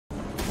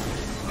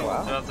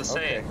wow. About to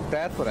say okay.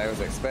 That's what I was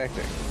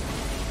expecting.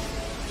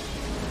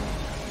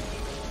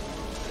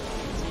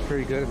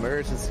 Pretty good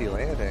emergency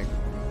landing.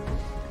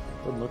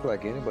 Doesn't look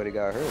like anybody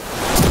got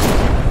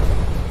hurt.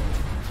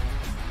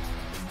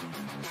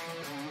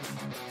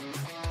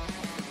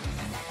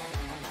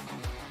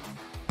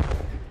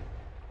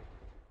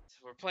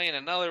 We're playing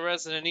another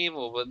Resident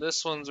Evil, but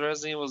this one's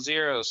Resident Evil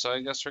 0, so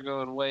I guess we're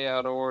going way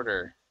out of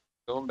order.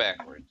 Going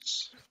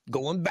backwards.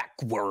 Going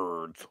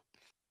backwards.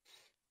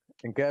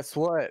 And guess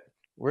what?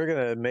 We're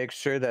gonna make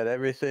sure that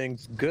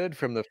everything's good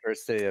from the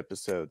first day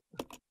episode.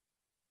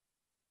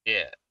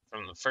 Yeah,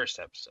 from the first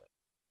episode.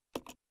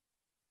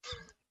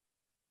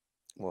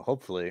 Well,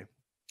 hopefully,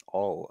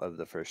 all of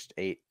the first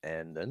 8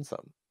 and then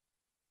some.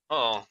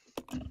 Oh.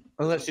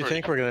 Unless you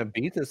think we're gonna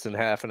beat this in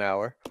half an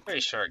hour. Pretty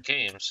short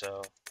game,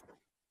 so.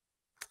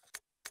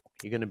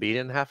 You gonna beat it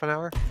in half an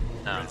hour?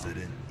 No.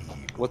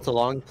 What's a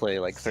long play?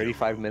 Like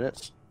 35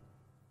 minutes?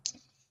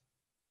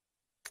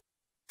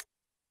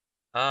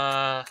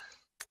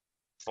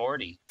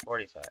 40,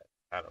 45.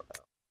 I don't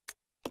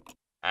know.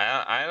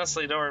 I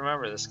honestly don't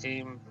remember. This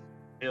game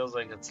feels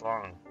like it's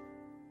long.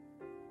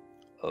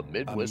 A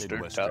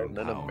Midwestern town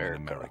in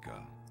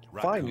America.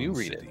 Fine, you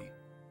read it.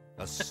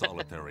 A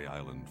solitary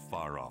island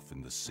far off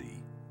in the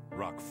sea.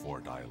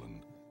 Rockfort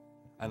Island.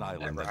 An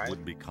island that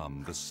would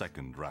become the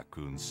second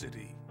Raccoon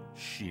City,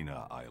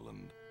 Sheena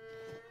Island.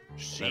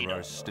 There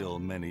are still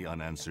many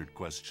unanswered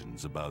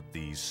questions about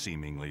these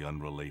seemingly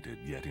unrelated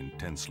yet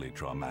intensely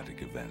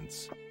traumatic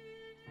events.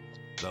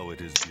 Though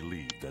it is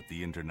believed that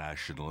the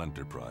international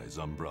enterprise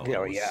umbrella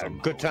was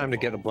good time to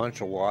get a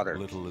bunch of water.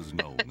 Little is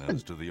known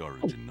as to the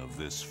origin of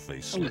this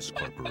faceless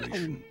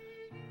corporation.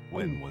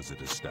 When was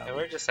it established? Yeah,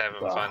 we're just having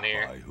fun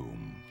here. By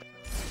whom?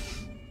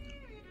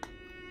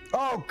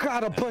 Oh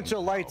god, a bunch of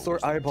lights or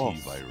eyeballs.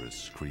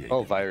 Virus created?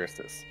 Oh,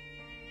 viruses.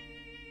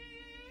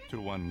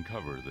 To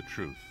uncover the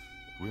truth,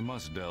 we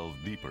must delve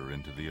deeper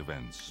into the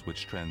events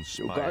which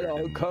transpired. You gotta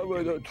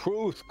uncover the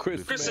truth,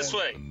 Chris. Chris, this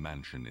way.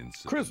 Mansion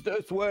incident. Chris,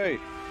 this way.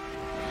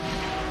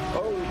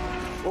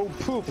 Oh,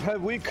 poop!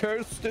 Have we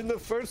cursed in the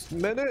first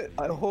minute?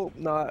 I hope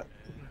not.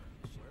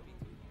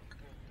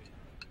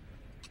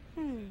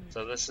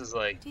 So this is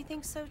like. Do you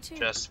think so too?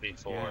 Just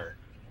before.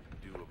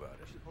 Do about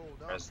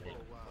it. Resident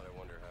Evil. I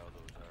wonder how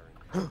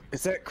those are.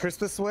 Is that Chris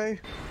this way?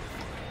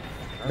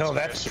 No,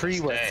 that's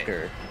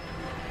Tree-Wesker.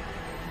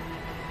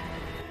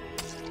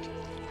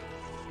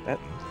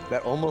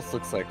 That almost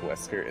looks like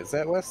Wesker. Is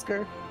that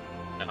Wesker?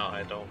 No,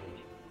 I don't.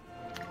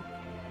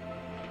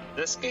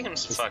 This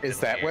game's fucking Is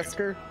that weird.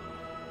 Wesker?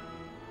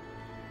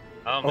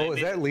 Oh, maybe. Oh,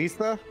 is that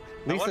Lisa?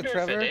 I Lisa wonder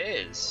Trevor? if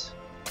it is.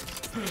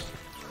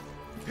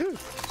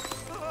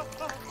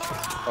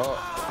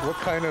 Oh, what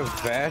kind of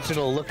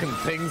vaginal-looking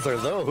things are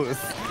those?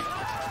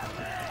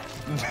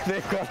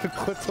 They've got the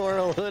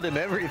clitoral hood and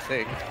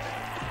everything.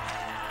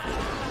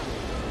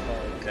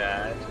 Oh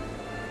god.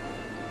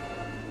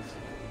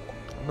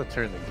 I'm gonna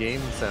turn the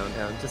game sound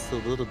down just a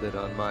little bit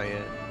on my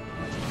end.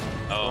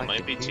 Oh, like it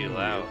might be to too hear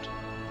loud.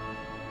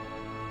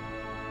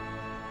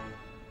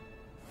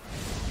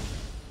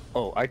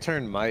 Oh, I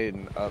turned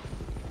mine up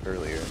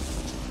earlier.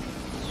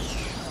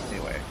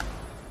 Anyway.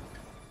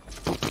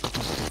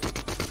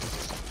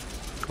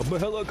 I'm a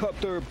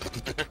helicopter!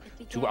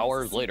 2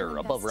 hours later,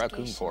 above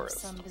Raccoon Forest.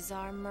 Some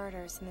bizarre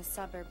murders in the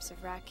suburbs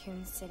of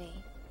Raccoon City.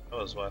 That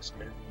was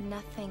Wesker.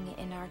 Nothing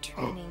in our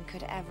training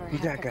could ever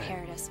Who's have that guy?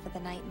 prepared us for the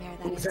nightmare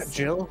that Is is. that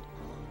Jill?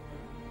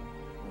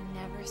 We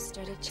never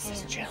stood a chance.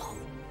 This is Jill.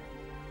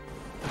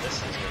 This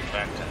is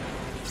Rebecca.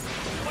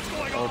 What's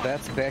going Oh, on?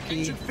 that's Becky.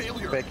 Engine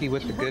failure. Becky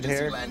with the good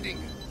hair. Landing.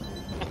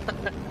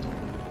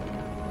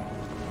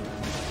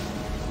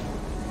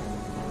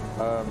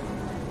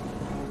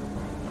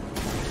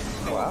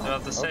 Wow. I was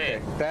about to say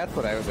Okay, that's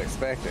what I was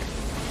expecting.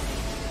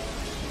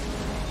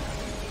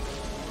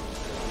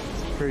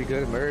 Pretty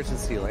good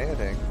emergency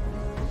landing.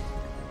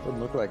 Doesn't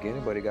look like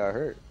anybody got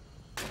hurt.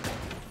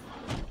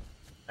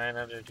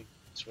 900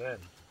 degrees red.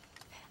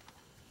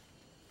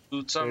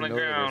 Boots on the Didn't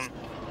know there was-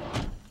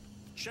 ground.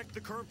 Check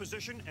the current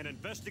position and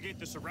investigate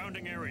the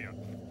surrounding area.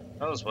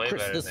 That was way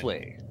Chris better. this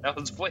way. That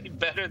was way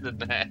better than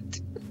that.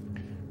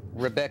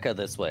 Rebecca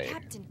this way.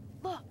 Captain,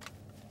 look!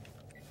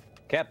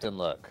 Captain,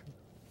 look.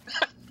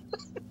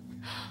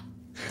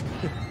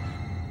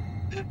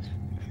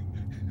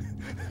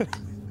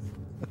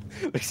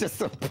 There's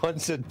just a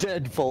bunch of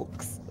dead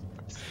folks.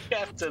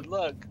 Captain,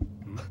 look.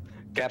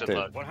 Captain,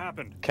 look. What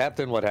happened?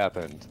 Captain, what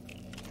happened?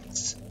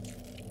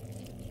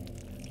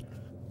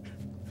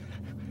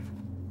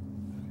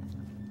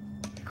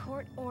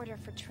 Court order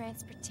for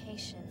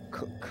transportation.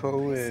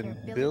 Cohen,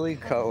 Prisoner Billy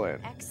Cohen.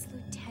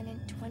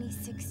 Ex-lieutenant,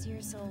 26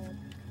 years old.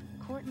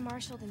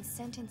 Court-martialed and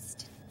sentenced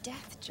to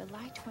death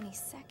July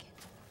 22nd.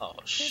 Oh,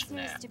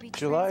 Prisoners snap. to be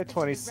July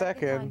transferred to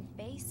the 22nd. Rubicon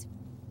base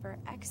for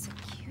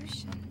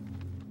execution.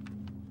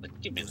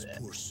 Give me Those that.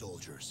 poor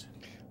soldiers.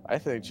 I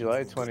think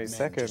July Good men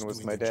 22nd just was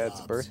doing my their dad's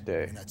jobs,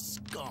 birthday. And that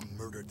scum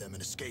murdered them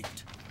and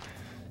escaped.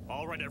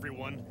 All right,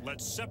 everyone.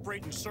 Let's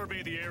separate and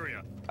survey the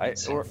area.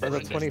 Or the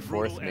Brutal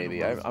 24th and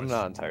maybe. I'm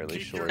not entirely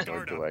Keep your sure, nor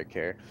guard do up. I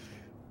care.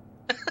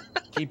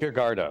 Keep your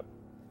guard up.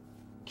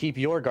 Keep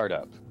your guard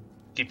up.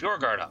 Keep your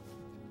guard up.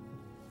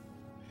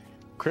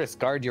 Chris,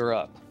 guard your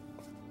up.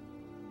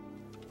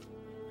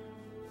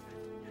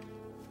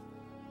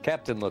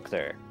 Captain, look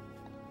there.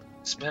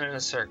 Spin in a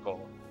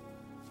circle.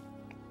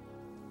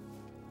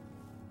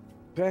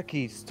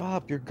 Becky,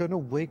 stop. You're gonna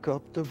wake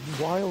up the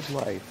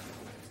wildlife.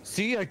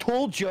 See, I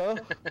told ya. A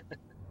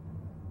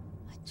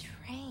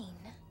train.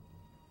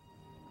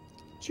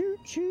 Choo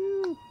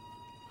choo.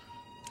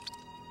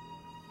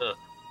 Ugh.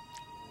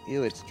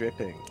 Ew, it's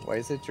dripping. Why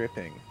is it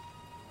dripping?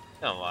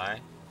 Oh, why?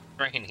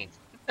 Raining.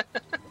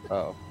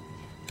 Oh.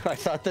 I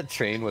thought the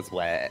train was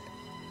wet.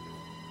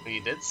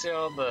 You did see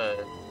all the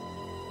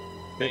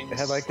It things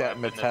had like that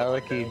slapping into the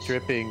metallic-y windows.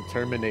 dripping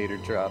Terminator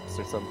drops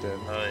or something.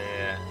 Oh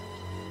yeah.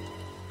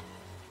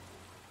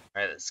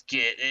 Alright, let's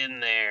get in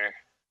there.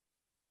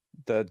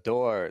 The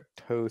door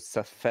to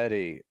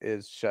safety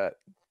is shut.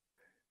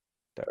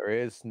 There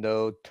is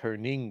no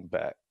turning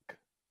back.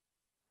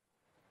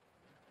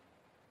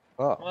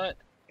 Oh, What?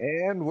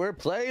 and we're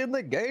playing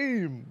the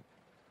game.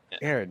 Yeah.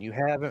 Aaron, you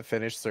haven't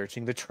finished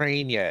searching the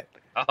train yet.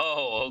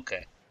 Oh,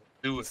 okay.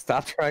 Do it.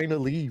 Stop trying to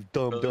leave,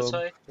 dumb Go this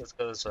dumb. way? Let's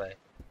go this way.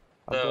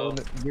 I'm So-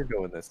 going you're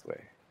going this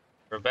way.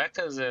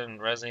 Rebecca's in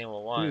Resident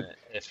Evil 1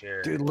 if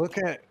you're Dude, look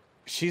at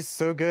she's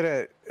so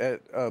good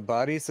at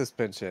body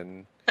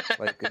suspension,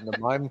 like in the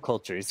mime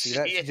culture. You see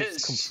that? She She just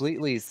is.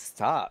 completely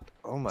stopped.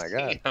 Oh my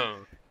god.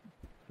 Damn.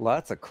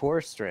 Lots of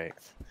core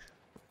strength.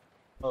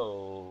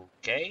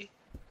 Okay.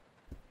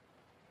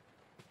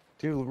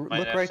 Dude, Might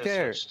look have right to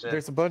there. switch to-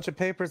 There's a bunch of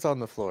papers on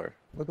the floor.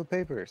 Look at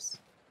papers.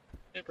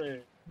 Super.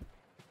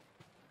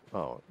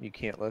 Oh, you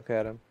can't look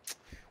at them.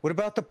 What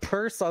about the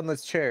purse on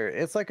this chair?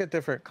 It's like a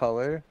different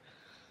color.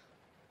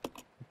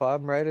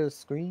 Bottom right of the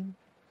screen.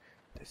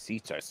 The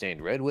seats are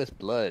stained red with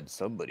blood.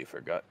 Somebody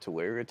forgot to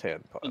wear a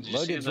Did tampon. you see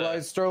Luggage that?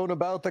 lies strewn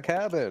about the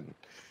cabin.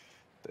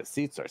 The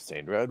seats are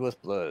stained red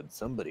with blood.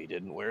 Somebody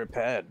didn't wear a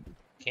pad.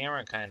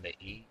 Camera kind of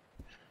eat.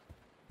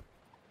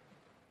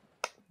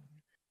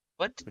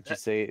 What? Would you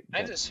say?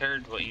 I just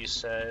heard what you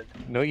said.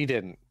 No, you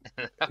didn't.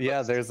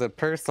 Yeah, there's a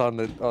purse on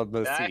the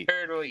I seat.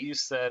 heard what you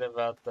said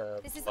about the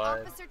This is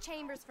blood. Officer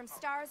Chambers from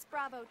STARS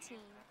Bravo team.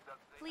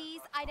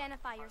 Please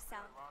identify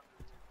yourself.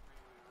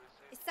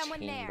 Is someone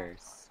there?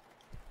 Chambers.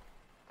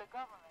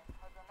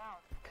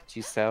 Could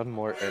you sound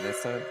more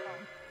innocent?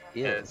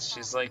 Yeah,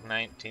 she's like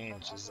 19.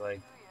 She's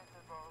like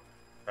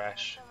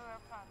fresh.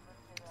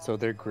 So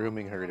they're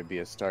grooming her to be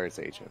a STARS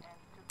agent.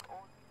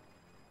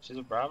 She's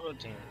a Bravo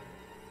team.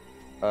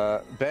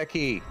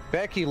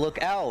 Becky,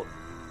 look out!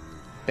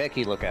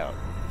 Becky, look out!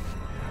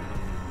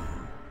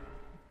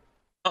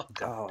 Oh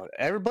god. Oh,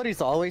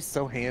 everybody's always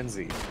so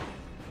handsy.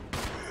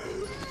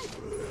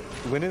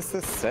 When is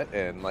this set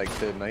in? Like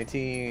the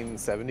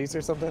 1970s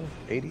or something?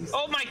 80s?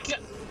 Oh my god.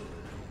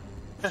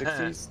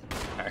 60s?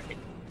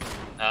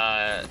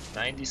 Alright.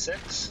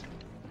 96?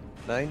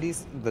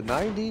 90s? The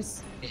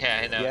 90s?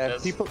 Yeah, I know. Yeah,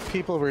 that's-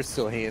 people were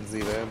still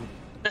handsy then.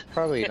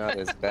 Probably not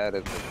as bad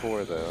as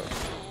before though.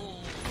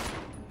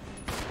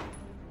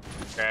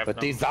 grabbing But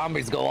them. these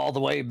zombies go all the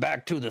way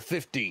back to the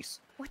 50s.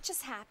 What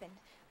just happened?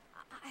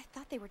 I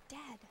thought they were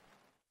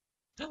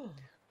dead.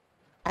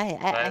 I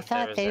Glad there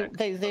thought was they, that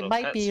they little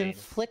might be cutscene.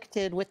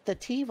 inflicted with the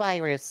T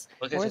virus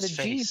Look at or his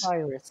the G face.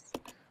 virus.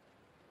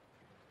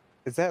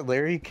 Is that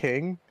Larry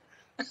King?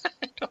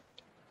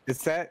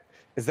 Is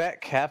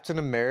that Captain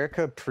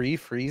America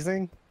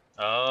pre-freezing?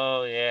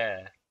 Oh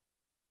yeah.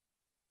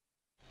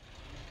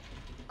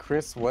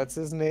 Chris, what's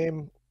his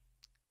name?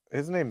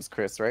 His name's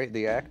Chris, right?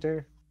 The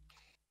actor?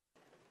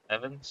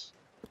 Evans?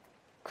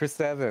 Chris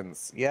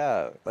Evans.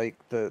 Yeah, like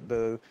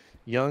the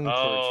young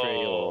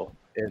portrayal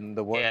in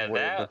the one Yeah,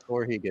 where that-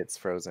 before he gets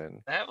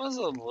frozen. That was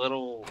a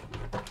little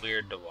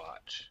weird to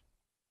watch.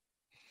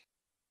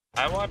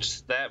 I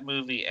watched that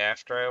movie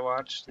after I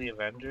watched The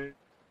Avengers,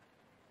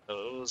 so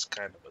it was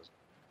kind of a...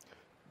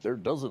 There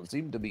doesn't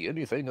seem to be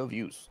anything of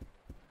use.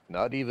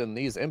 Not even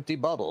these empty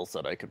bottles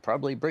that I could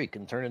probably break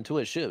and turn into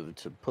a shiv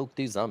to poke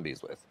these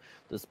zombies with.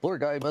 This poor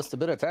guy must have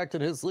been attacked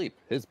in his sleep.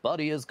 His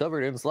body is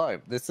covered in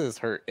slime. This is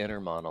her inner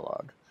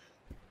monologue.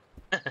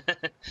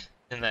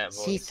 in that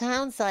She voice.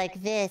 sounds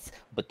like this.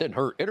 But then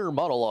her inner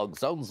monologue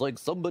sounds like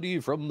somebody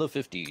from the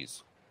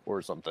 50s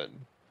or something.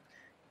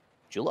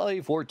 July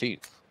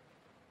 14th.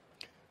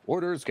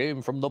 Orders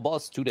came from the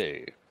boss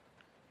today.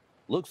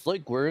 Looks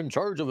like we're in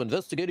charge of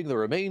investigating the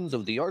remains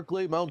of the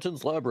Arklay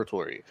Mountains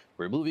laboratory.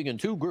 We're moving in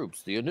 2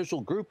 groups. The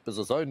initial group is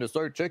assigned to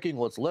start checking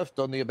what's left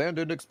on the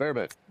abandoned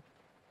experiment.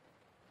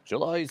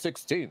 July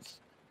 16th.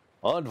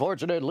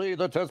 Unfortunately,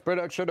 the test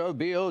production of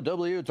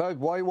BOW Type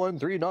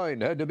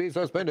Y139 had to be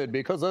suspended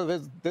because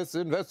of this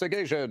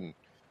investigation.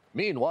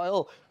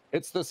 Meanwhile,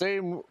 it's the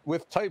same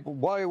with Type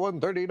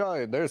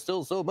Y139. There's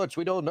still so much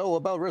we don't know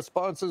about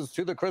responses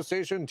to the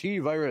crustacean T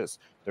virus.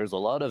 There's a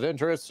lot of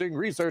interesting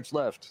research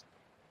left.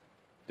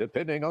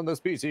 Depending on the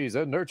species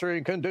and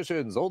nurturing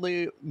conditions,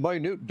 only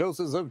minute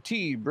doses of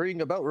T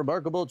bring about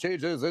remarkable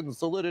changes in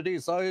solidity,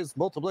 size,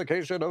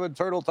 multiplication of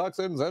internal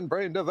toxins, and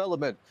brain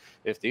development.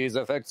 If these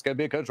effects can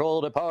be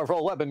controlled, a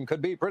powerful weapon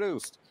could be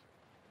produced.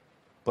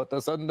 But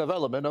the sudden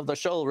development of the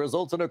shell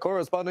results in a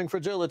corresponding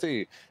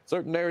fragility.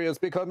 Certain areas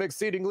become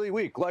exceedingly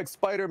weak, like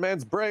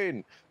Spider-Man's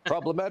brain.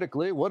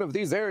 Problematically, one of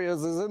these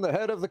areas is in the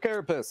head of the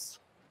carapace.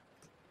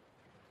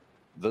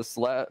 This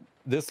lab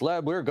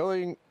we are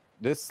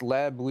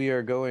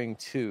going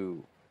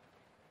to.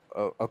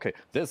 Oh, okay.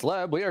 This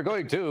lab we are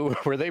going to,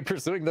 were they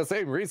pursuing the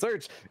same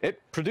research? It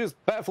produced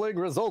baffling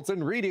results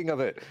in reading of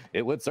it.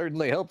 It would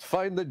certainly help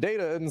find the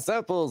data and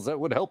samples that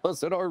would help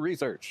us in our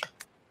research.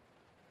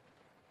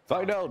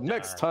 Find out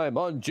next time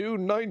on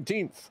June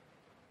 19th.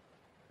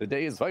 The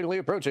day is finally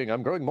approaching.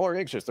 I'm growing more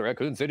anxious. The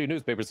Raccoon City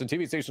newspapers and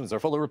TV stations are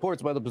full of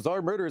reports about the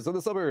bizarre murders in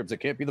the suburbs. It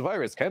can't be the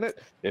virus, can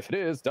it? If it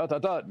is, ...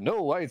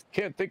 No, I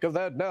can't think of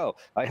that now.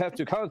 I have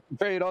to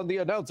concentrate on the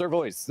announcer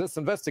voice. This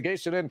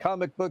investigation and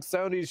comic book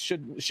soundies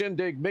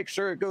shindig make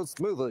sure it goes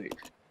smoothly.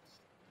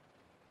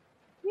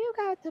 You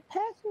got the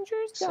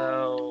passengers down.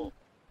 So,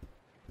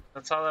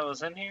 that's all that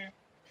was in here?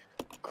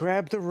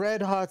 Grab the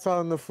Red Hots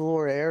on the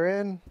floor,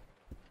 Aaron.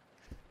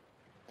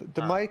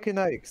 The Mike and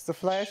Ike's, the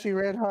flashy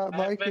red hot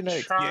Mike and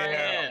Ike's.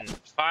 Trying.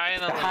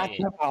 Finally. The hot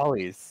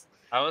tamales.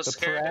 I was The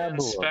scared parabola.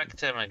 to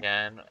inspect him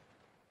again.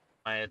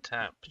 My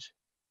attempt.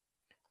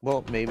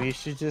 Well, maybe you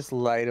should just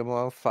light him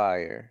on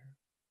fire.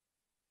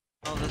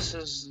 Oh, this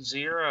is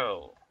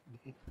 0.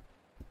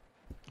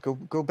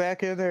 Go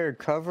back in there,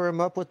 cover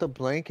him up with a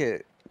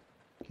blanket.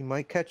 He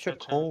might catch a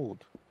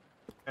cold.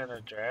 Kind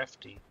of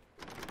drafty.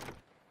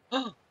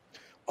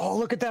 Oh,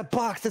 look at that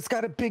box! It's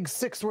got a big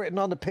 6 written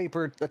on the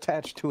paper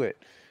attached to it.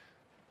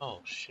 Oh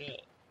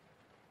shit.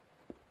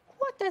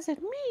 What does it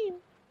mean?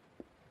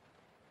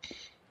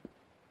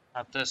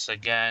 Not this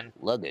again.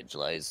 Luggage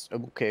lies.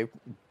 Okay,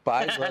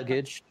 buys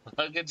luggage.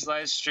 Luggage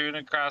lies strewn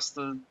across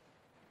the...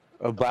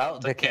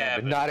 About the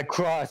cabin, not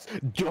across,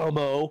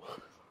 dumbo.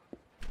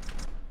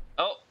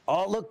 Oh!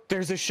 Oh, look,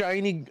 there's a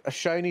shiny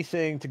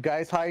thing. The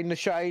guy's hiding a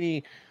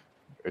shiny.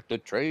 If the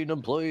train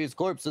employee's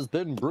corpse has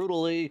been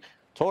brutally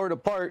torn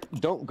apart,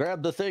 don't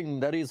grab the thing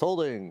that he's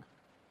holding.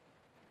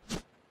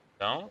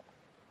 Don't?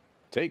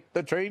 Take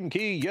the train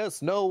key,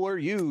 yes, no, or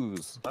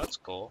use. That's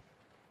cool.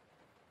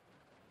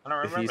 I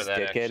don't If you remember that,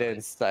 stick it actually.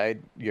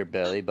 inside your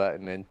belly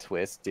button and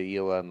twist, do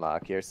you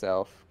unlock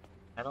yourself?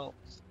 I don't...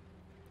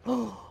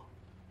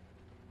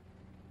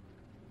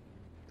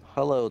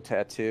 Hello,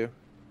 tattoo.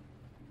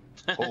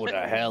 Who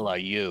the hell are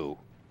you?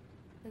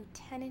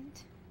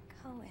 Lieutenant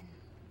Cohen.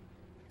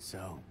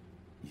 So,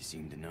 you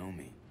seem to know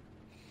me.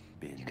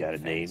 Been You got a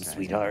name, fantasizing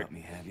sweetheart? about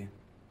me, have you?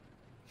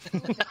 You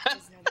were the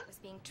prisoner that was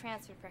being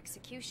transferred for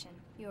execution.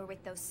 You were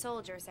with those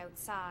soldiers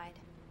outside.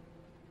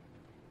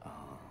 Oh,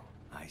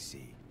 I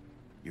see.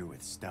 You're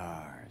with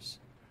stars.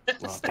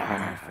 Well, Stars.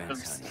 no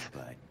offense, honey,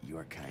 but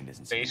your kind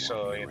doesn't seem to Facial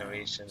want me around,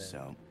 animation.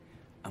 so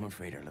I'm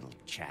afraid our little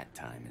chat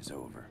time is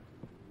over.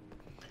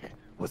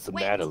 What's the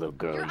Wait, matter, little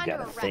girl? you're You got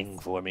under a thing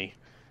arrest. for me?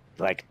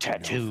 Like No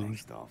tattoos?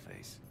 thanks,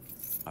 Dollface.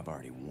 I've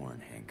already worn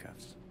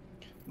handcuffs.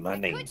 My I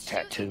could name's shoot you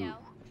Tattoo. now.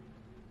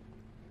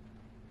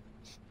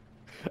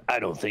 I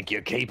don't think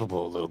you're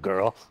capable, little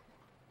girl.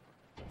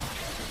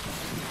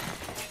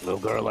 Little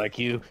girl like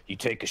you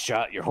take a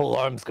shot, your whole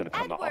arm's gonna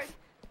come Edward, off.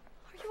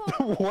 are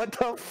you all What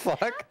the What fuck?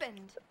 happened?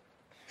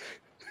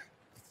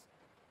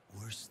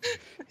 Worse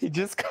He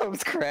just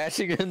comes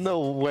crashing in the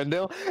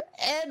window.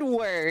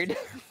 Edward!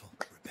 careful,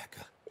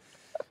 Rebecca.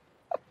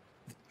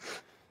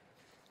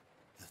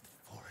 The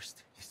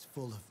forest is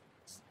full of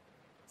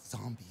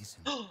zombies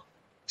and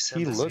Said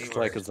He the looks Z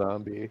like a word.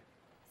 zombie.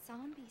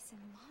 Zombies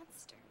and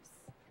monsters.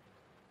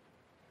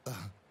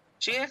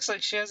 She acts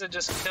like she hasn't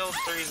just killed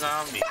 3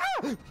 zombies.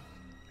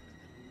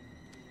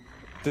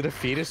 Did a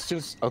fetus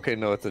just... Okay,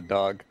 no, it's a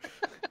dog.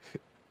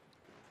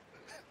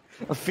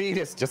 A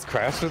fetus just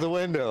crashed through the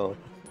window.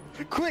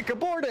 Quick,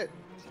 abort it!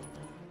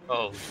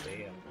 Oh,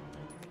 damn.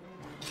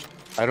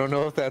 I don't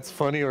know if that's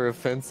funny or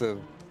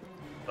offensive.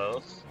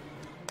 Both?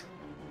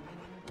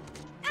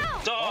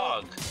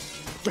 Dog!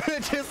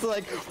 Just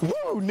like,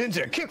 woo,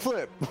 ninja,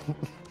 kickflip!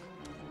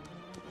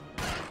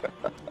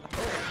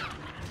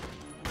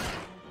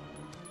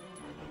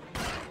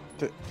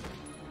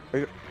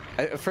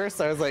 At first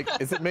I was like,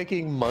 is it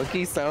making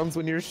monkey sounds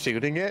when you're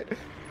shooting it?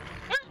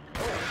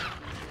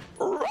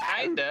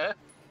 Kinda.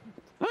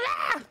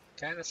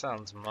 Kinda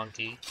sounds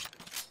monkey.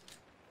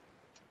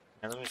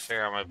 Now let me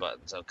figure out my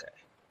buttons, okay.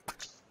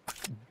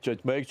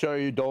 Just make sure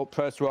you don't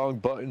press wrong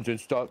buttons and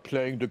start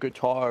playing the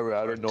guitar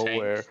out of Or tank.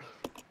 nowhere.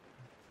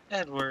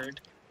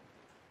 Edward.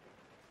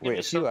 Give Wait, me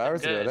a few something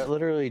hours ago? good. That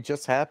literally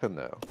just happened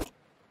though.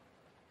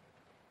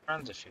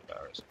 Runs a few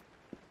hours.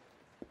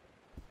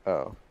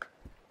 Oh.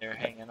 They were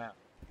hanging out.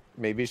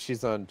 Maybe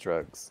she's on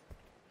drugs.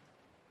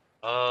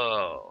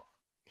 Oh.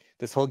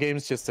 This whole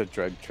game's just a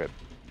drug trip.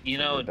 You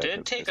From know, it Rebecca's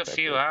did take a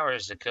few perspective.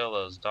 hours to kill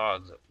those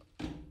dogs.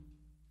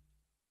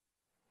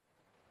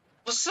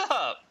 What's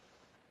up?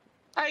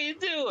 How you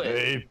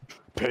doing?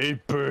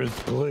 Papers,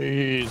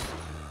 please.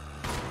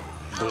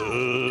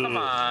 Come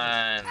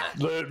on.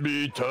 Let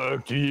me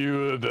talk to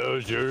you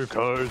about your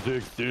car's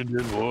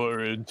extended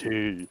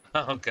warranty.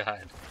 Oh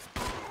god.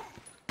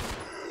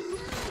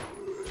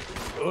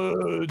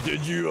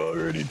 Did you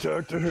already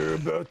talk to her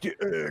about the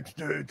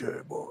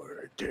extra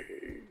warranty?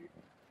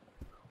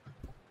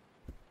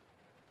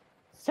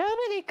 So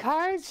many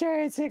car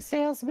insurance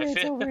salesmen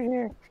over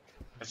here.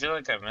 I feel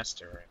like I missed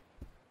her.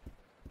 Right?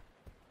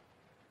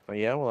 Oh,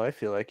 yeah, well, I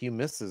feel like you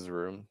missed his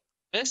room.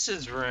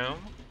 Mrs. Room.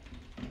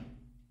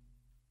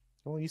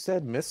 Well, you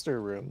said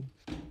Mr. Room.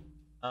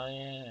 Oh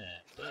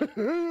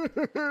yeah.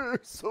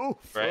 So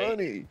Right?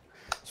 funny.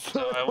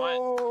 So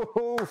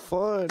I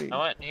funny. I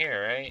went in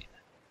here,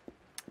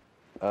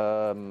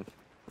 right? Um,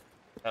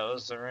 That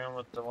was the room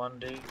with the one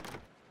dude.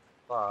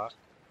 Locked.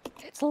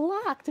 It's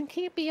locked and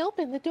can't be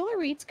opened. The door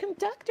reads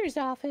conductor's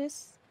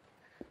office.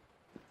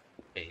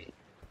 Hey.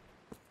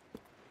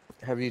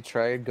 have you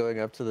tried going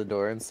up to the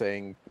door and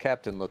saying,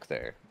 Captain, look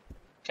there?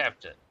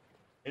 Captain.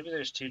 Maybe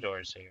there's 2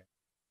 doors here.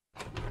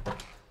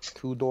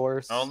 2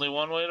 doors? Only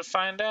one way to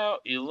find out.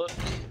 You look.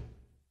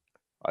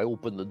 I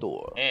opened the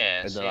door.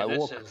 Yeah, and see, then I this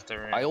walked. is the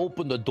room. I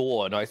opened the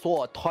door and I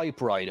saw a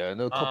typewriter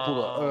and a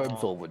couple of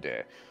herbs Oh. over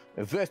there.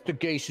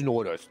 Investigation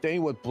order,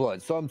 stained with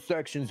blood. Some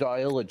sections are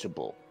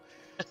illegible.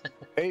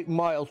 8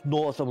 miles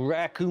north of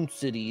Raccoon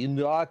City in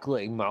the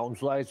Arklay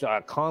Mountains lies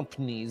our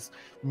company's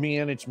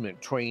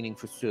management training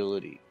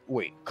facility.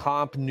 Wait,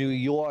 Comp New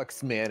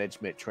York's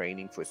management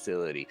training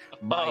facility.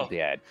 My Oh.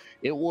 bad.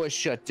 It was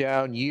shut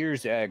down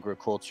years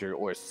agriculture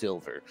or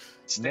silver.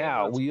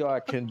 Now we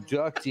are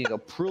conducting a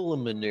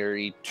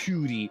preliminary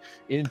duty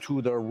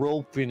into the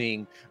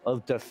opening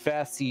of the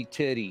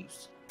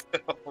facilities.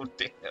 Oh,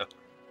 damn.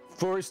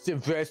 First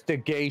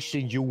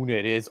investigation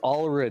unit is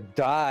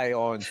already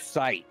on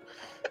site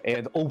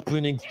and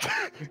opening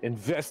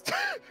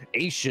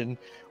investigation.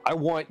 I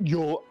want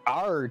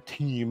our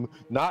team,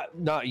 not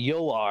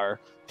your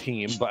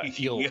team, but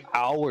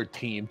our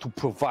team to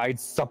provide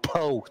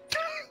support.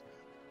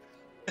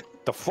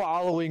 The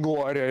following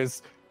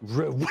orders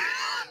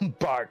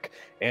bark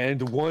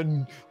and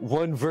one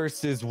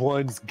versus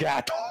one's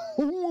got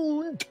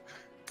wound.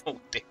 Oh,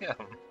 damn.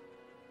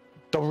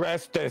 The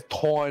rest is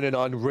torn and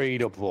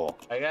unreadable.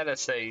 I gotta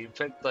say, you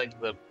picked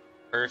like the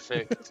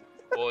perfect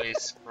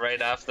voice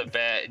right off the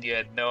bat, and you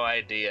had no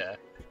idea.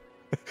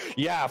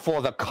 Yeah,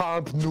 for the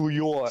Comp New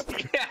York.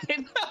 Yeah, I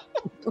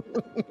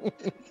know.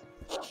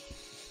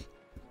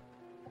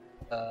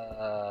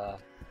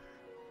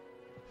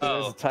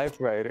 There's Oh, a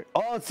typewriter.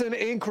 Oh, it's an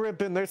ink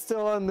ribbon. They're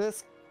still on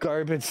this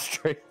garbage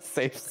straight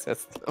safe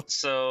system.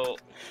 so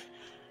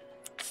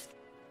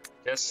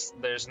guess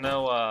there's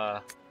no.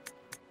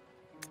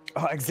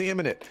 Oh,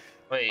 examine it.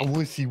 Wait, I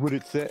want to see what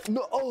it said.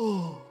 No.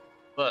 Oh.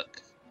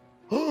 look.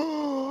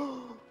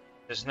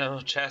 There's no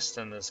chest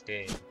in this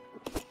game.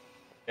 You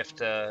have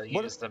to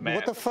use the map.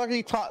 What the fuck are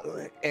you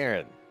talking,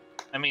 Aaron?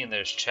 I mean,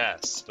 there's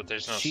chests, but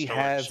there's no. She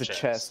storage has a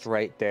chest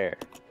right there.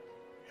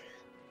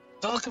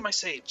 Don't look at my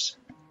saves.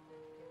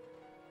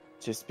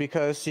 Just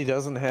because she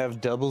doesn't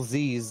have double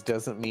Z's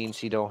doesn't mean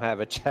she don't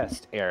have a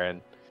chest,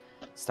 Aaron.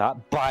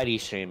 Stop body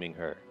shaming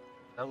her.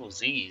 Double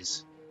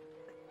Z's.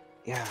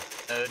 Yeah.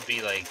 That would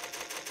be like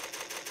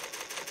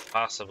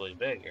possibly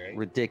big, right?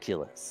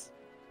 Ridiculous.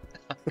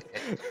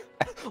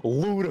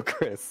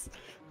 Ludicrous.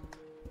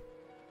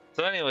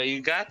 So anyway,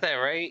 you got that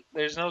right.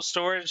 There's no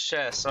storage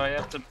chest, so I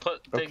have to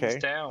put things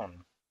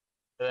down,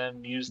 and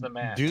then use the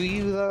map. Do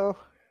you though?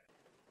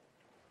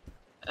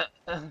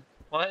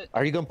 What?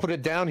 Are you gonna put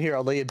it down here?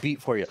 I'll lay a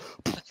beat for you.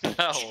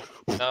 No.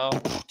 No.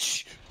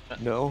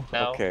 No.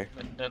 No. Okay.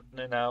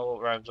 No.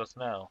 What rhymes with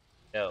no?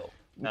 No.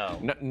 No.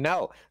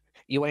 No.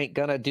 You ain't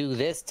gonna do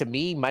this to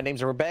me. My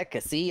name's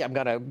Rebecca. See, I'm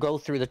gonna go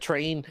through the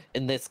train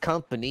in this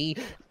company.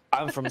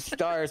 I'm from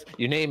Stars.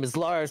 Your name is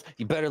Lars.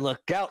 You better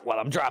look out while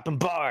I'm dropping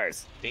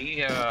bars.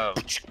 Damn.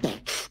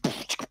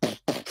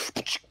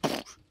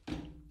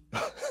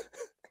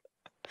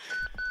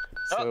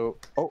 So,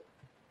 oh,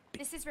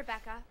 This is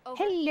Rebecca.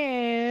 Over.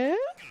 Hello?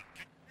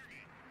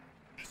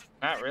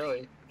 Not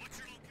really.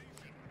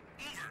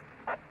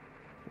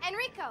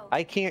 Enrico!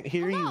 I can't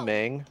hear you, Hello?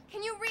 Mang.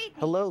 Can you read me?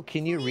 Hello,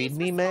 can you read Please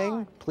me, Mang?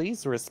 respond.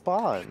 Please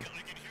respond. I can hear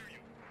you.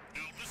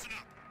 Now listen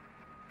up.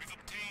 We've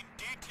obtained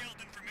detailed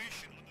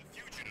information on the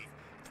fugitive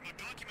from a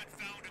document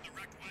found in the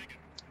wrecked wagon.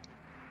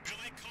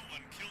 Billy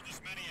Cohen killed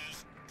as many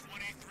as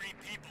 23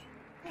 people.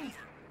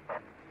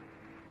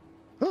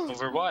 Over.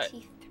 Over what?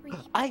 23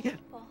 I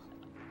people.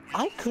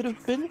 could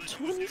have been 24.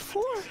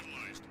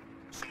 Civilized.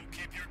 So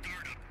keep your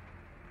guard up.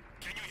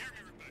 Can you hear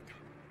me, Rebecca?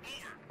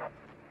 Over.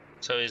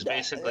 So he's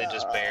basically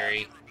just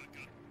Barry. Rebecca,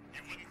 you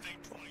wouldn't think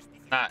twice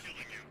before Not killing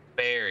you.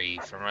 Barry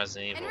from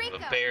Resident Evil, Enrico.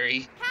 but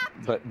Barry.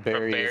 Captain! But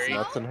Barry is Barry?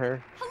 nuts in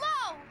her.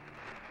 Hello!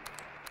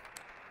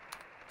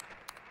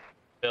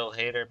 Bill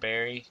Hader,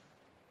 Barry.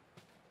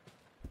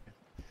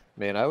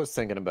 Man, I was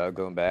thinking about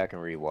going back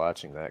and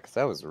rewatching that because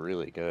that was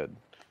really good.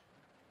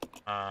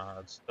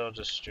 It's still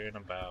just strewn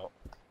about.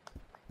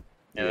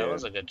 Yeah, that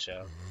was a good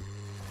show.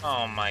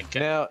 Oh my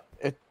god.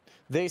 Now,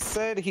 they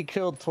said he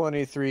killed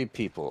 23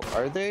 people.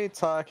 Are they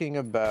talking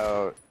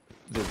about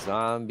the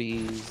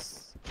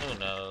zombies? Who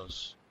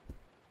knows?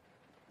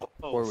 Oh,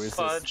 Or was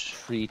fudge. this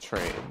tree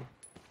train?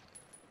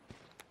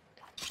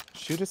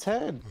 Shoot his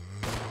head.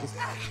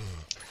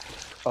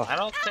 I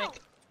don't think.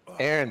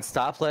 Aaron,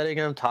 stop letting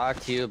him talk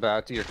to you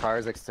about your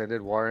car's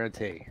extended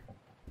warranty.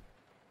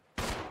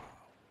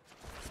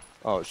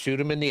 Oh, shoot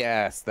him in the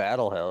ass.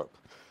 That'll help.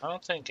 I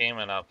don't think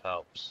aiming up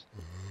helps.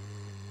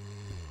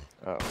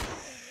 Oh.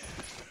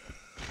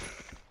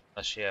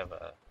 Unless you have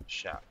a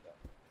shotgun.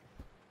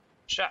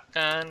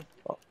 Shotgun.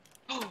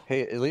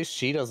 Hey, at least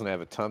she doesn't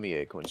have a tummy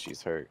ache when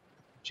she's hurt.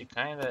 She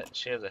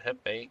has a hip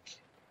ache.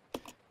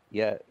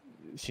 Yeah,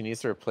 she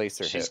needs to replace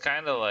her She's hip.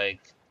 kind of like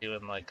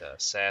doing like a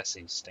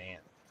sassy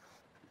stance.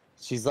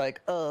 She's like,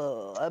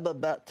 oh, I'm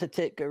about to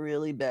take a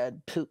really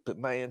bad poop, but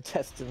my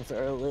intestines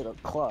are a little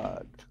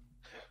clogged.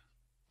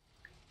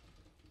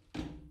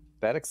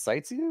 That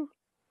excites you?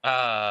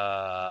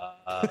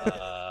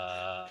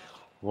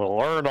 We'll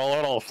learn a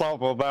little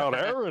something about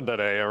Aaron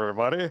today,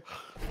 everybody.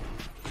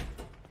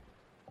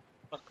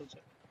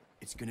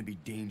 It's gonna be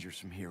dangerous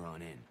from here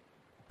on in.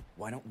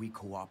 Why don't we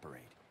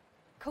cooperate?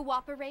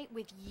 Cooperate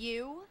with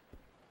you?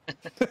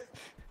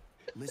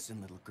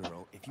 Listen, little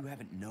girl, if you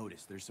haven't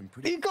noticed, there's some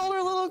pretty He called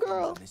her little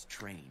girl on this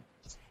train.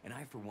 And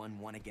I, for one,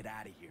 want to get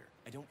out of here.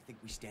 I don't think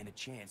we stand a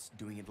chance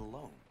doing it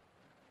alone.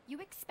 You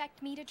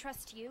expect me to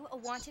trust you, a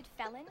wanted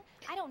felon?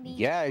 I don't need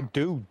Yeah, I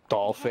do,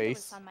 doll I can handle face.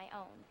 this on my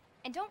own.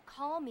 And don't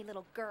call me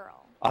little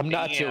girl. I'm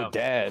not your Damn.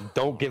 dad.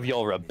 Don't give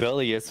your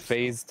rebellious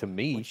phase to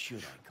me. What should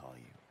I call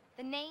you?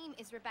 The name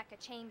is Rebecca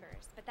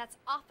Chambers, but that's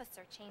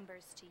Officer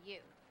Chambers to you.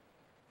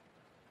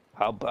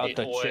 How about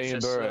the Hey,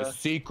 Chamber officer. of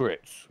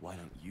Secrets? Why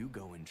don't you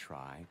go and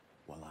try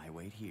while I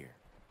wait here?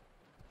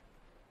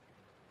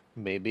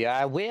 Maybe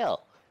I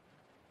will.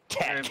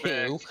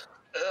 Tattoo.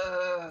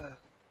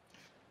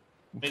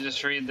 Let me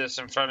just read this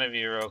in front of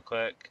you real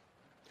quick.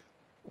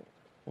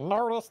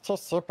 Notice to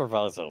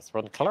supervisors.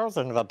 When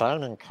closing the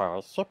dining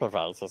car,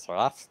 supervisors are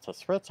asked to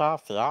switch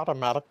off the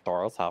automatic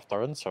doors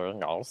after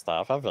ensuring all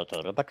staff have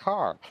vacated the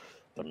car.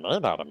 The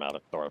main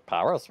automatic door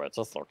power switch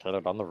is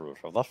located on the roof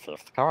of the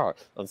 5th car.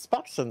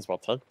 Inspections will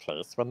take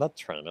place when the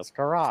train is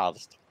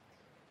garaged.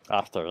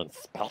 After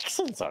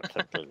inspections are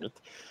complete,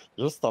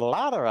 use the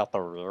ladder at the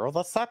rear of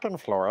the 2nd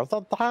floor of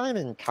the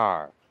dining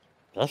car.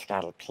 They've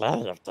got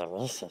plenty of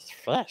delicious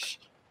fish.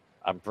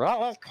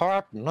 Umbrella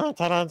Corp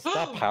Maintenance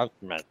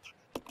Department.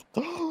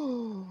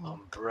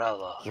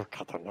 Umbrella. You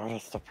gotta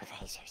notice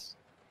supervisors.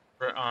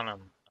 We're on an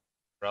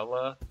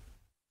umbrella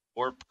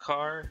warp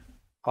car.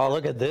 Oh,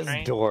 look at this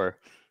Train. door.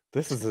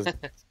 This is the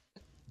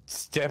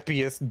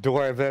steppiest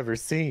door I've ever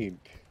seen.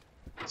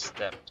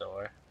 Step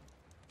door.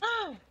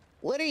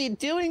 What are you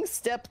doing,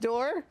 step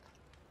door?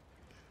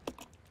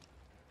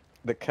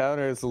 The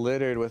counter is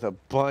littered with a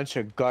bunch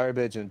of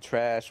garbage and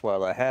trash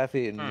while a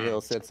half-eaten meal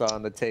sits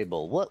on the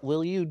table. What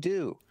will you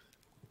do?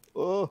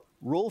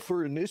 Roll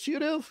for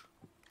initiative?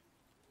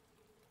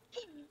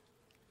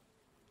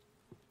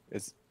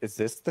 Is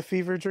this the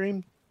fever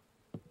dream?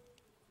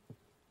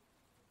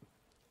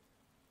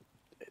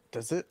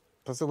 Does it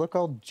look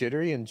all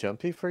jittery and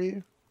jumpy for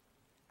you?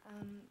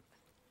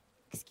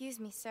 Excuse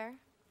me, sir.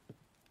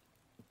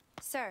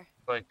 Sir.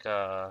 Like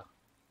what's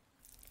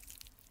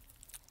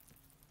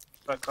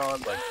that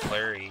called? Like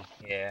blurry,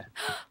 yeah.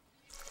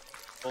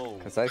 Oh.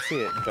 Because I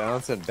see it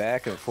bouncing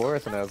back and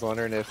forth, and I was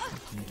wondering if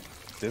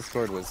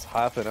Discord was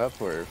hopping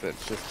up or if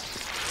it's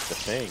just the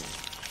thing.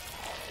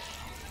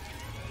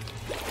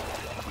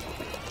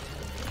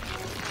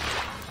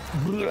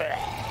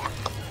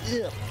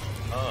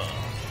 Oh.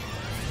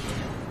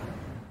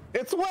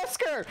 It's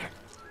Wesker!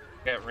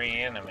 Got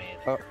reanimated.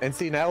 Oh, and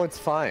see, now it's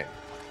fine.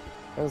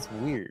 That was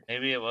weird.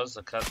 Maybe it was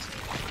the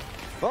cutscene.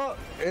 Oh,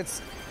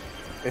 it's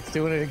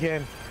doing it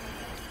again.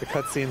 The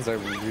cutscenes are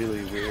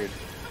really weird.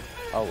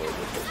 I'll live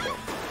with it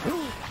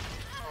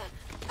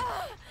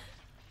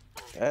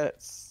though.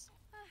 That's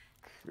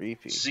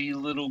creepy. See,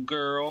 little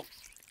girl.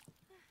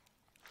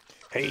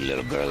 Hey,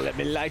 little girl, let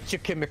me light your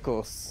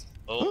chemicals.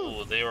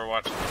 Oh, they were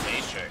watching The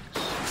Matrix.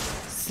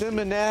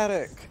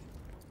 Cinematic.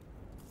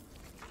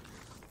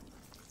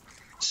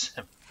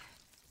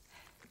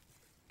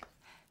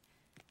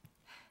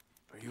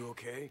 Are you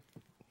okay?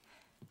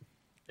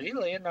 Did he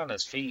land on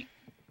his feet?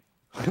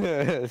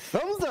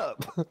 Thumbs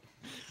up.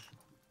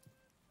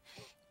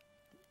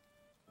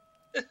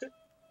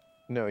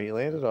 No, he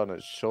landed on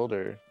his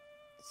shoulder.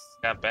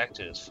 Got back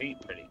to his feet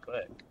pretty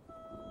quick.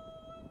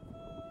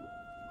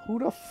 Who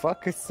the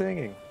fuck is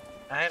singing?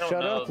 I don't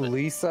Shut know. up,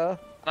 Lisa.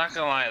 Not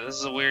gonna lie, this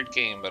is a weird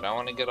game, but I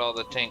want to get all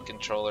the tank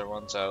controller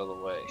ones out of the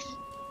way.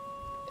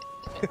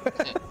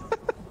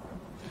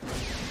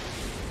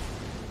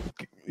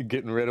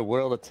 Getting rid of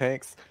World of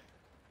Tanks.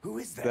 Who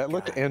is that? That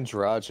looked guy?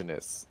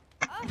 androgynous.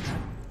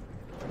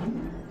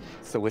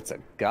 So it's a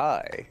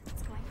guy.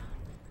 What's going on?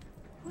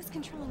 Who's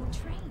controlling the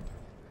train?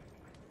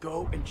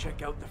 Go and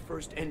check out the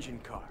first engine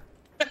car.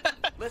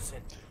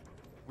 Listen,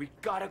 we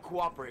gotta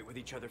cooperate with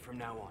each other from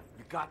now on.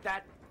 You got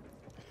that?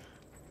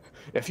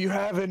 If you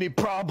have any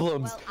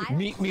problems, Well, I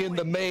meet me in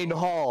the main Or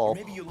hall.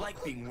 maybe you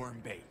like being worm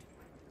bait.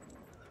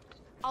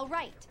 All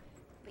right.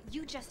 But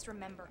you just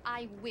remember,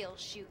 I will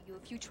shoot you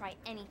if you try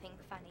anything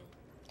funny.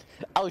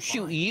 I'll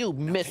shoot you, Now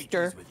take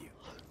mister. these with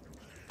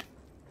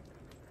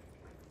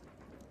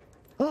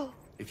you.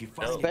 If you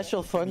find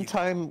Special fun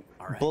time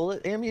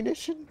bullet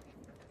ammunition?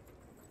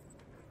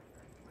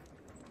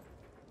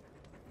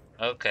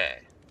 Okay.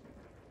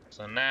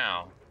 So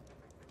now.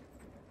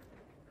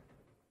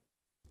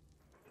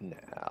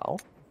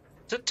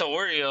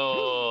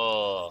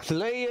 Tutorial!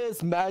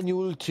 Player's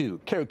Manual 2.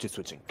 Character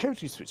switching.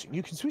 Character switching.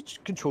 You can switch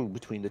control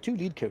between the two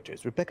lead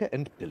characters, Rebecca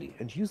and Billy,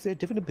 and use their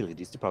different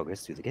abilities to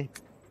progress through the game.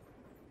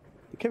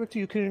 The character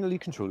you currently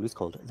control is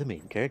called the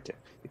main character.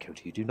 The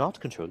character you do not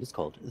control is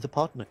called the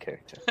partner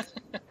character.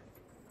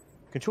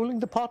 Controlling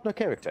the partner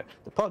character.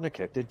 The partner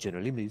character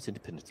generally moves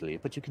independently,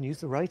 but you can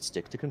use the right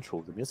stick to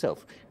control them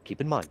yourself.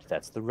 Keep in mind,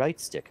 that's the right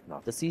stick,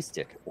 not the C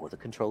stick or the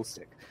control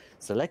stick.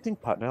 Selecting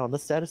partner on the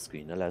status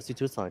screen allows you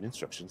to assign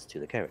instructions to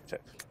the character.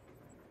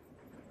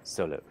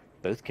 Solo.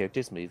 Both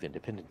characters move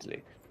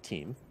independently.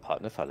 Team.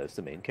 Partner follows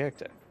the main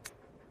character.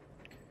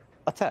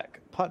 Attack.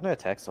 Partner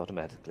attacks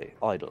automatically.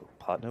 Idle.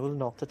 Partner will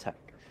not attack.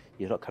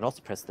 You can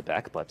also press the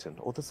back button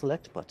or the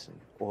select button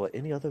or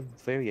any other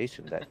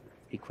variation that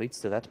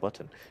equates to that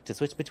button to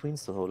switch between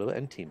solo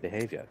and team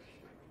behavior.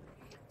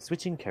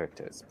 Switching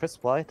characters.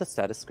 Press Y at the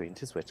status screen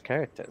to switch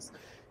characters.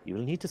 You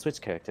will need to switch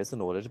characters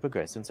in order to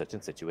progress in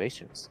certain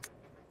situations.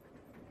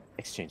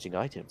 Exchanging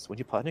items. When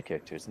your partner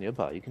character is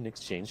nearby, you can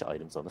exchange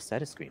items on the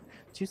status screen.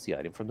 Choose the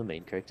item from the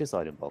main character's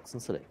item box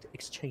and select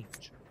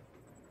Exchange.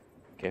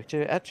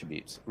 Character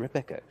attributes.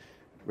 Rebecca.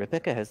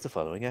 Rebecca has the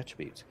following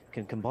attributes.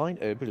 Can combine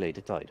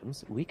herb-related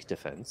items, weak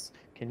defense,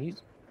 can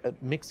use a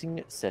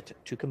mixing set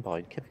to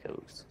combine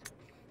chemicals.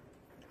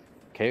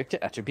 Character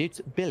attributes.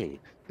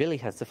 Billy. Billy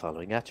has the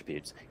following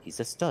attributes.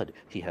 He's a stud.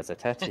 He has a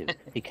tattoo.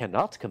 He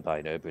cannot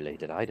combine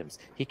herb-related items.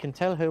 He can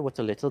tell her what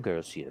a little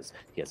girl she is.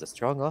 He has a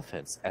strong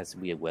offense, as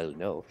we well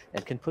know,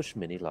 and can push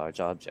many large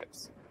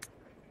objects.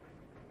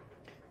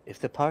 If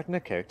the partner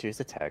character is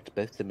attacked,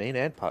 both the main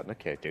and partner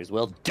characters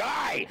will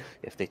die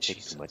if they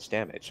take too much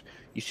damage.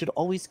 You should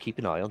always keep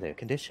an eye on their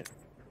condition.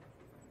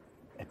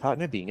 A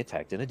partner being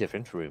attacked in a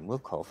different room will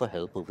call for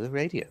help over the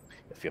radio.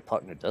 If your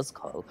partner does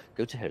call,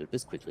 go to help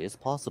as quickly as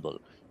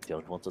possible.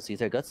 Don't want to see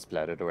their guts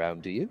splattered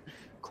around, do you?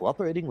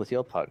 Cooperating with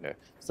your partner.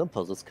 Some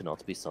puzzles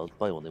cannot be solved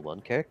by only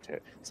one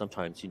character.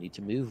 Sometimes you need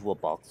to move a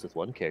box with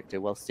one character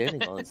while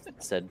standing on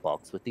said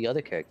box with the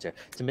other character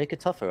to make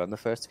it tougher on the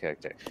first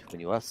character. When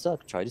you are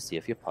stuck, try to see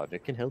if your partner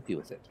can help you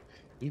with it.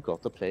 You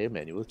got the player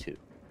manual too.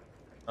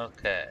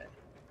 Okay.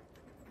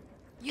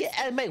 Get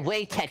out of my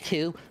way,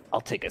 tattoo!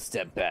 I'll take a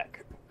step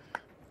back.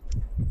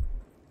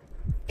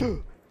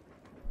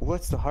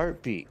 What's the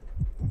heartbeat?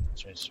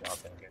 Let's me swap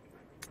in here.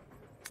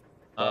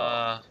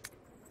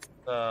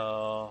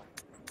 So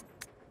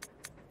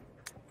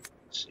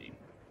let's see.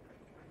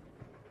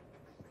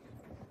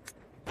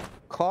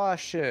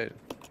 Caution.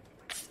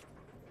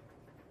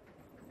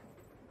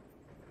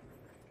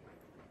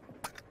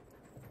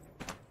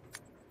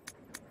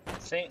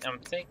 I'm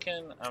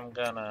thinking I'm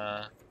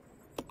gonna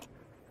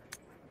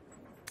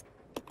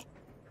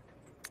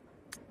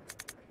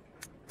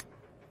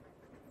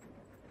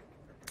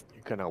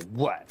Gonna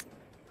what?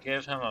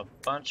 give him a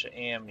bunch of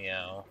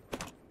ammo.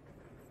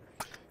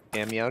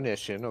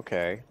 Ammunition,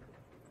 okay.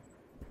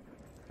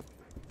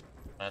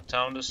 I'm gonna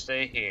tell him to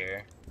stay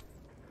here.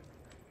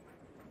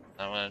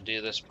 I'm gonna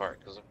do this part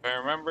because if I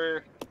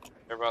remember,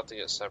 they're about to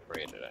get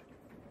separated.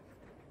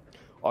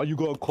 Are you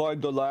gonna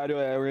climb the ladder,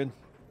 Aaron?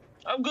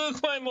 I'm gonna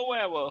climb a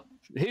ladder.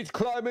 He's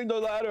climbing the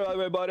ladder,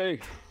 everybody.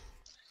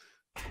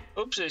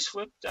 Oops, I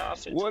slipped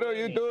off. What are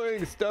you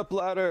doing, step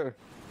ladder?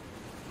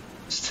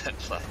 Step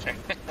ladder.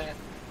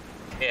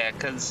 Yeah,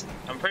 because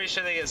I'm pretty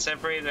sure they get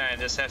separated and I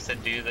just have to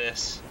do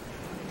this.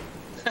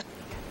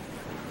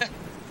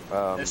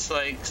 It's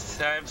like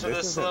time for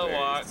the slow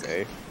walk.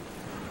 Safe.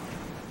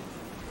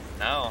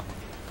 No.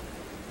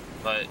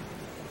 But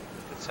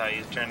that's how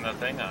you turn the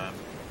thing on.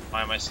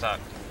 Why am I stuck?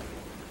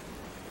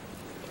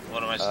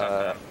 What am I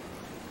stuck on?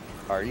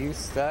 Are you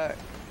stuck?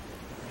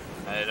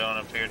 I don't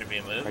appear to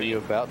be moving. Are you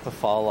about to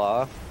fall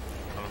off?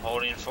 I'm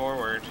holding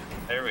forward.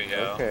 There we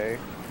go. Okay.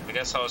 I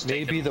guess I was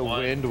Maybe taking the one.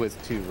 wind was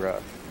too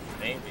rough.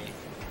 Maybe.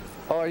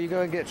 Oh, are you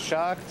gonna get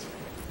shocked?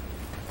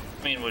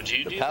 I mean, would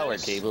you do The power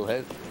this? cable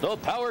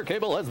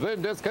has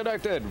been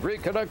disconnected.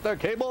 Reconnect the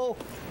cable.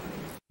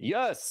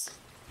 Yes.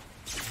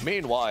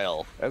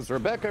 Meanwhile, as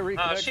Rebecca Oh,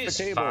 reconnects she's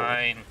the cable.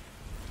 fine.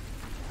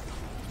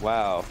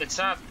 Wow. It's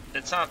not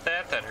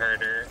that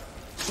hurt her.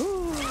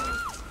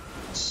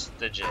 It's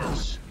the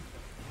jizz.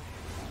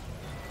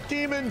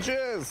 Demon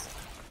jizz!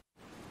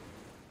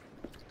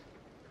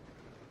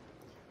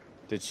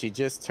 Did she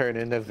just turn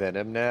into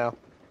Venom now?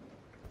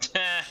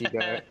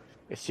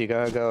 Is she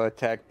gonna go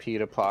attack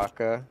Peter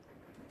Parker?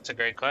 That's a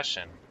great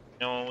question.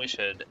 You know when we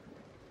should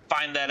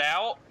find that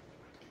out?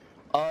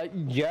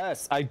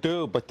 Yes, I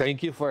do, but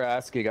thank you for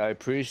asking. I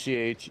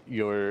appreciate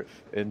your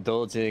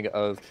indulging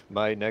of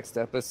my next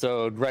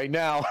episode right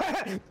now.